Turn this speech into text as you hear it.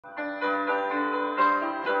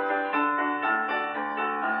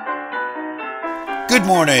Good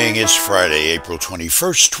morning, it's Friday, April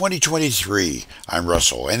 21st, 2023. I'm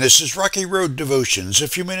Russell, and this is Rocky Road Devotions, a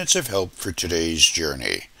few minutes of help for today's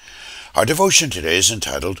journey. Our devotion today is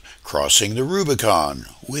entitled, Crossing the Rubicon,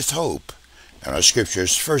 with Hope. And our scripture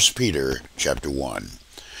is 1 Peter chapter 1.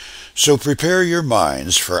 So prepare your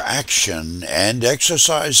minds for action and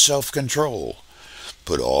exercise self-control.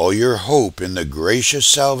 Put all your hope in the gracious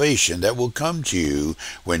salvation that will come to you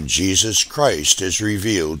when Jesus Christ is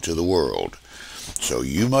revealed to the world. So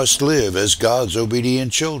you must live as God's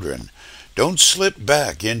obedient children. Don't slip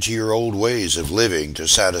back into your old ways of living to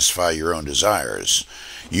satisfy your own desires.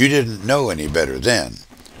 You didn't know any better then,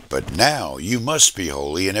 but now you must be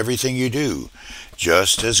holy in everything you do,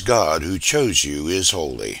 just as God who chose you is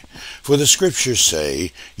holy. For the scriptures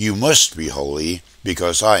say, "You must be holy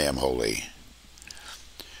because I am holy."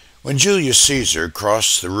 When Julius Caesar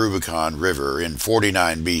crossed the Rubicon River in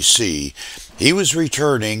 49 BC, he was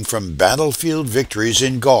returning from battlefield victories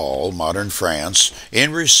in Gaul, modern France,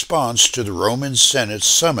 in response to the Roman Senate's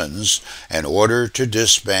summons and order to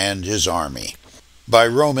disband his army. By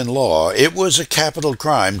Roman law, it was a capital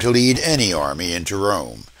crime to lead any army into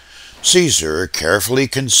Rome. Caesar carefully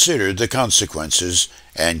considered the consequences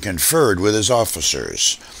and conferred with his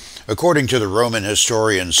officers. According to the Roman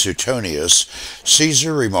historian Suetonius,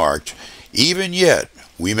 Caesar remarked, "Even yet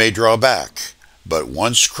we may draw back, but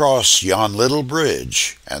once cross yon little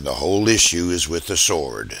bridge, and the whole issue is with the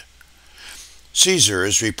sword." Caesar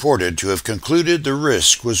is reported to have concluded the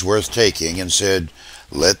risk was worth taking and said,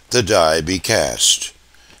 "Let the die be cast."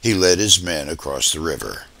 He led his men across the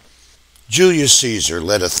river. Julius Caesar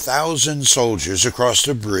led 1,000 soldiers across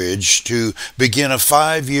the bridge to begin a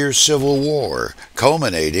 5-year civil war,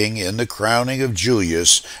 culminating in the crowning of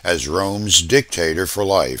Julius as Rome's dictator for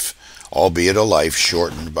life, albeit a life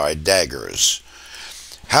shortened by daggers.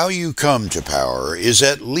 How you come to power is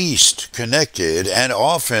at least connected and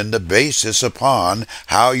often the basis upon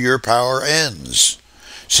how your power ends.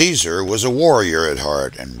 Caesar was a warrior at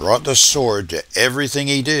heart and brought the sword to everything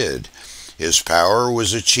he did. His power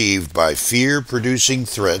was achieved by fear-producing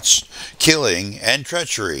threats, killing, and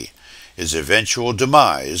treachery. His eventual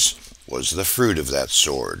demise was the fruit of that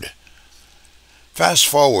sword. Fast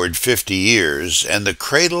forward 50 years, and the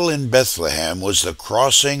cradle in Bethlehem was the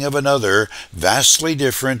crossing of another vastly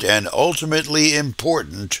different and ultimately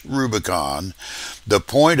important Rubicon, the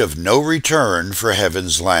point of no return for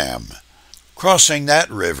heaven's Lamb. Crossing that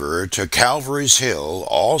river to Calvary's Hill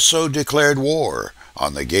also declared war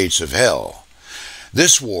on the gates of hell.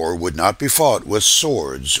 This war would not be fought with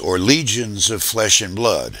swords or legions of flesh and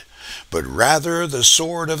blood, but rather the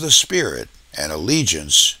sword of the Spirit and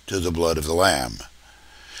allegiance to the blood of the Lamb.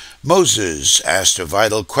 Moses asked a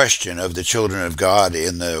vital question of the children of God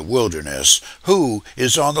in the wilderness: who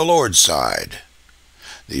is on the Lord's side?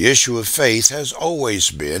 The issue of faith has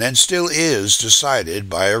always been and still is decided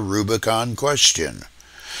by a Rubicon question.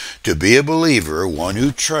 To be a believer, one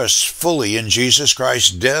who trusts fully in Jesus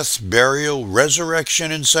Christ's death, burial,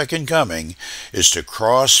 resurrection, and second coming, is to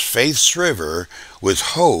cross faith's river with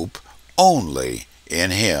hope only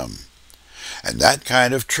in Him. And that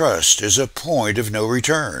kind of trust is a point of no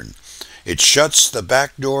return. It shuts the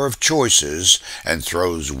back door of choices and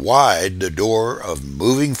throws wide the door of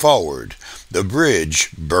moving forward, the bridge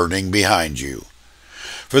burning behind you.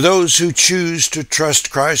 For those who choose to trust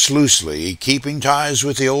Christ loosely, keeping ties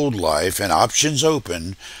with the old life and options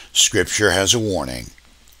open, Scripture has a warning.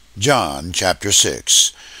 John chapter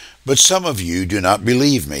 6. But some of you do not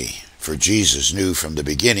believe me, for Jesus knew from the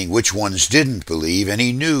beginning which ones didn't believe, and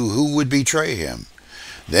he knew who would betray him.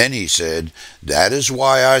 Then he said, "That is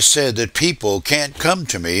why I said that people can't come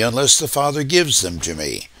to me unless the Father gives them to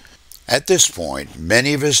me." At this point,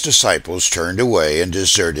 many of his disciples turned away and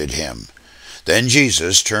deserted him. Then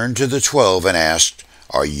Jesus turned to the 12 and asked,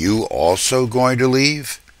 "Are you also going to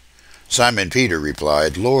leave?" Simon Peter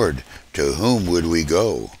replied, "Lord, to whom would we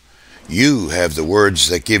go? You have the words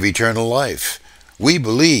that give eternal life. We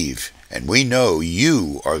believe, and we know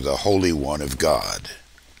you are the Holy One of God."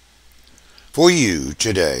 For you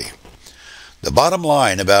today, the bottom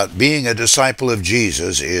line about being a disciple of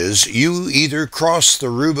Jesus is you either cross the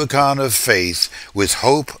Rubicon of faith with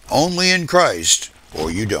hope only in Christ,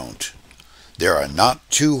 or you don't. There are not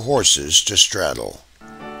two horses to straddle.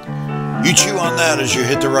 You chew on that as you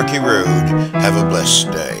hit the rocky road. Have a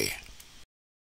blessed day.